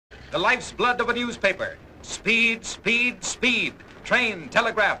the life's blood of a newspaper. Speed, speed, speed. Train,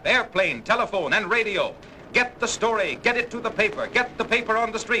 telegraph, airplane, telephone, and radio. Get the story, get it to the paper, get the paper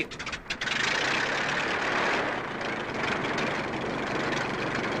on the street.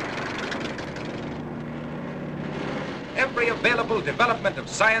 Every available development of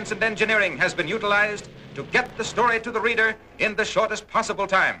science and engineering has been utilized to get the story to the reader in the shortest possible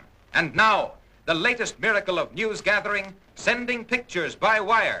time. And now, the latest miracle of news gathering, sending pictures by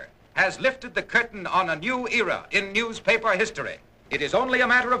wire, has lifted the curtain on a new era in newspaper history. It is only a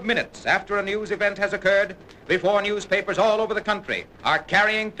matter of minutes after a news event has occurred before newspapers all over the country are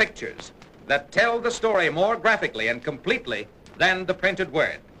carrying pictures that tell the story more graphically and completely than the printed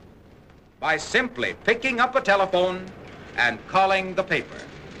word, by simply picking up a telephone and calling the paper.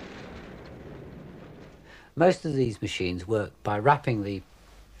 Most of these machines work by wrapping the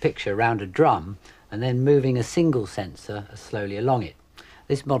picture around a drum and then moving a single sensor slowly along it.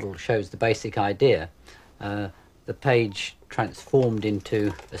 This model shows the basic idea. The page transformed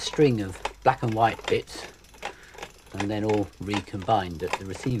into a string of black and white bits and then all recombined at the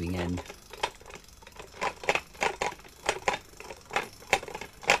receiving end.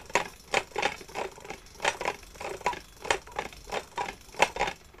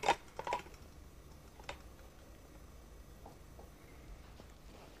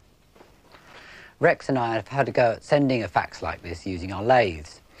 Rex and I have had a go at sending a fax like this using our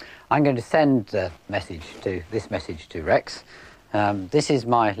lathes. I'm going to send this message to Rex. This is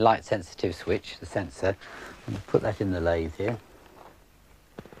my light sensitive switch, the sensor. I'm going to put that in the lathe here.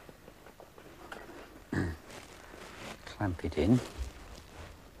 Clamp it in.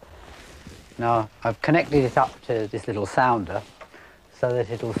 Now I've connected it up to this little sounder so that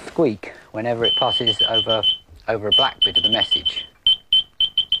it'll squeak whenever it passes over a black bit of the message.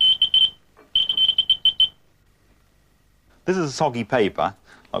 This is a soggy paper,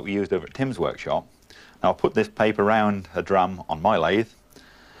 like we used over at Tim's workshop. Now I'll put this paper around a drum on my lathe,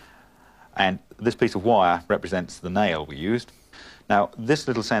 and this piece of wire represents the nail we used. Now this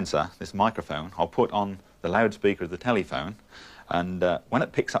little sensor, this microphone, I'll put on the loudspeaker of the telephone, and when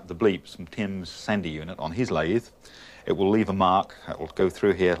it picks up the bleeps from Tim's sender unit on his lathe, it will leave a mark, it will go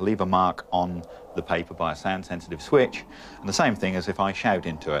through here, leave a mark on the paper by a sound-sensitive switch, and the same thing as if I shout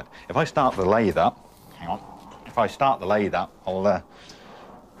into it. If I start the lathe up, hang on, if I start the lathe up, and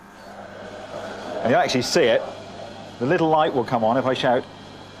you'll actually see it, the little light will come on if I shout,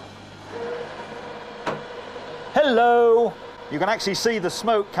 "Hello!" You can actually see the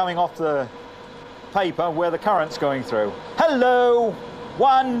smoke coming off the paper where the current's going through. "Hello!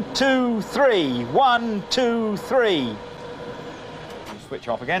 1, 2, 3, 1, 2, 3. Switch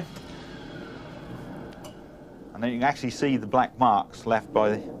off again. And then you can actually see the black marks left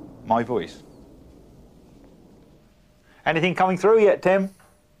by my voice. Anything coming through yet, Tim?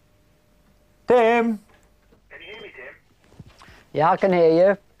 Tim? Can you hear me, Tim? Yeah, I can hear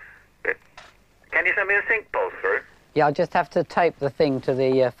you. Can you send me a sync pulse through? Yeah, I just have to tape the thing to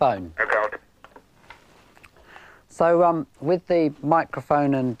the phone. Okay. So with the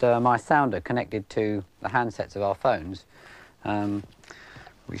microphone and my sounder connected to the handsets of our phones,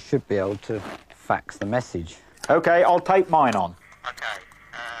 we should be able to fax the message. Okay, I'll tape mine on. Okay.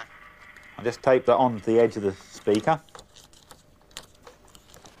 I'll just tape that on the edge of the speaker.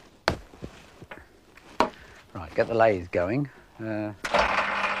 Right, get the lathe going. The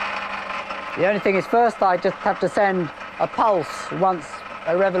only thing is, first I just have to send a pulse once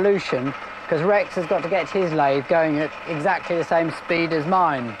a revolution, because Rex has got to get his lathe going at exactly the same speed as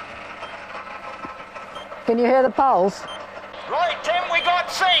mine. Can you hear the pulse? Right, Tim, we got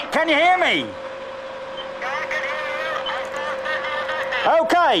sync. Can you hear me?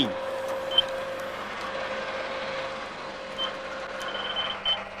 Okay.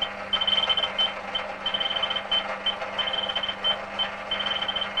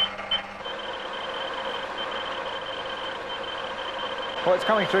 Well, it's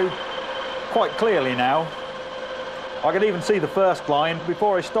coming through quite clearly now. I can even see the first line.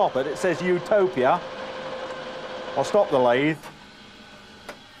 Before I stop it, it says Utopia. I'll stop the lathe.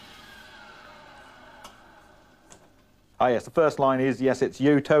 Ah, yes, the first line is, yes, it's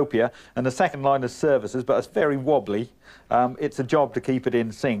Utopia, and the second line is services, but it's very wobbly. It's a job to keep it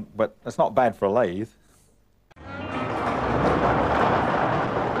in sync, but it's not bad for a lathe.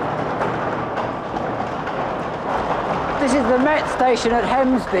 This is the Met station at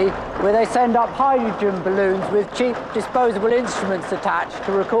Hemsby, where they send up hydrogen balloons with cheap disposable instruments attached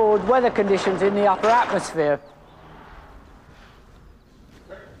to record weather conditions in the upper atmosphere.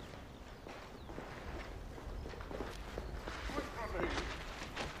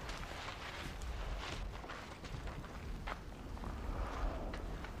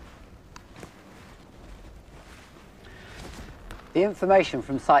 The information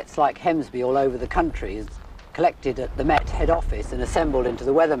from sites like Hemsby all over the country is collected at the Met head office and assembled into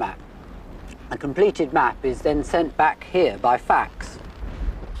the weather map. A completed map is then sent back here by fax.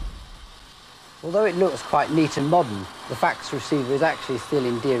 Although it looks quite neat and modern, the fax receiver is actually still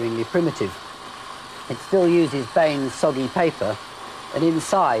endearingly primitive. It still uses Bain's soggy paper, and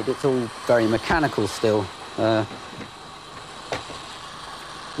inside it's all very mechanical still.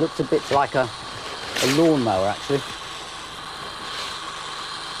 Looks a bit like a lawnmower, actually.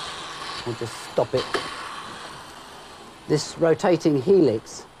 I'll just stop it. This rotating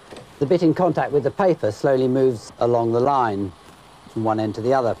helix, the bit in contact with the paper slowly moves along the line from one end to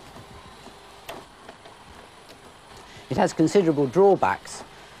the other. It has considerable drawbacks.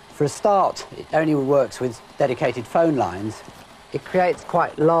 For a start, it only works with dedicated phone lines. It creates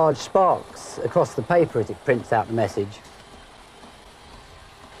quite large sparks across the paper as it prints out the message.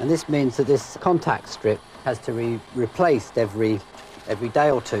 And this means that this contact strip has to be replaced every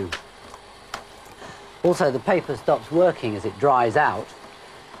day or two. Also, the paper stops working as it dries out,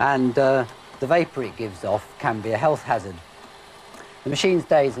 and the vapour it gives off can be a health hazard. The machine's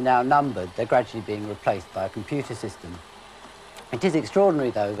days are now numbered. They're gradually being replaced by a computer system. It is extraordinary,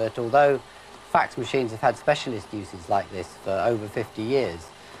 though, that although fax machines have had specialist uses like this for over 50 years,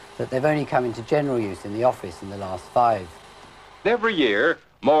 that they've only come into general use in the office in the last 5. Every year,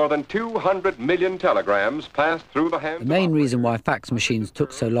 more than 200 million telegrams pass through the hands. The main reason why fax machines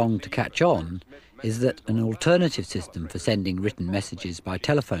took so long to catch on is that an alternative system for sending written messages by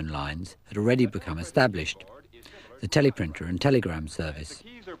telephone lines had already become established, the teleprinter and telegram service. The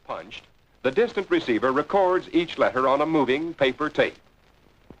keys are punched. The distant receiver records each letter on a moving paper tape.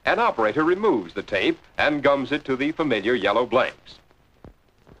 An operator removes the tape and gums it to the familiar yellow blanks.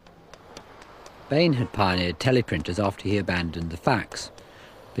 Bain had pioneered teleprinters after he abandoned the fax,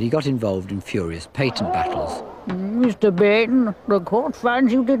 but he got involved in furious patent battles. Mr. Bain, the court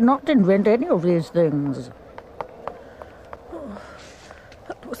finds you did not invent any of these things. Oh,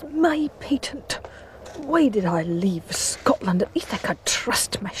 that was my patent. Why did I leave Scotland? At least I could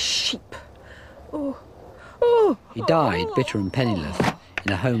trust my sheep. He died, bitter and penniless,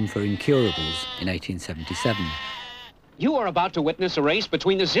 in a home for incurables in 1877. You are about to witness a race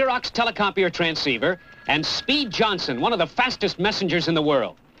between the Xerox telecopier transceiver and Speed Johnson, one of the fastest messengers in the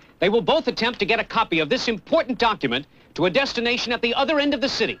world. They will both attempt to get a copy of this important document to a destination at the other end of the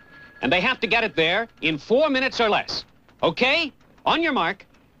city. And they have to get it there in 4 minutes or less. Okay? On your mark,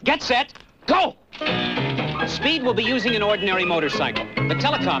 get set, go! Speed will be using an ordinary motorcycle. The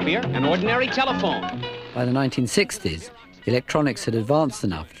telecopier, an ordinary telephone. By the 1960s, electronics had advanced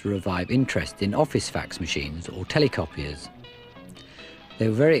enough to revive interest in office fax machines or telecopiers. They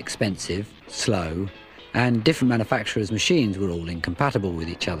were very expensive, slow, and different manufacturers' machines were all incompatible with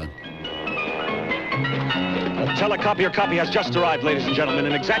each other. The telecopier copy has just arrived, ladies and gentlemen,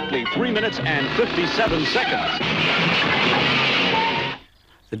 in exactly 3 minutes and 57 seconds.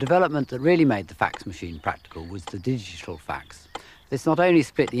 The development that really made the fax machine practical was the digital fax. This not only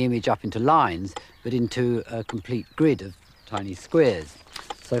split the image up into lines, but into a complete grid of tiny squares.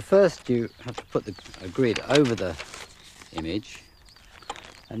 So first you have to put a grid over the image,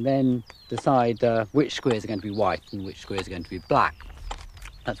 and then decide which squares are going to be white and which squares are going to be black.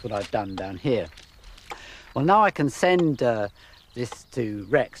 That's what I've done down here. Well, now I can send this to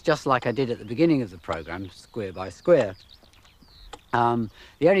Rex just like I did at the beginning of the programme, square by square. The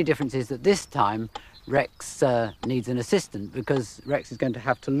only difference is that this time Rex needs an assistant, because Rex is going to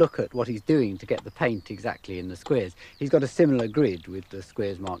have to look at what he's doing to get the paint exactly in the squares. He's got a similar grid with the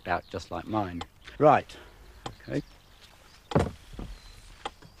squares marked out just like mine. Right, okay.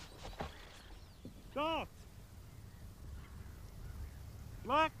 Stop!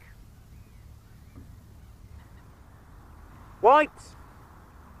 Black! White!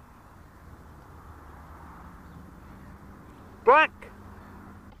 Black!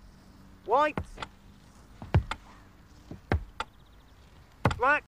 White! Black!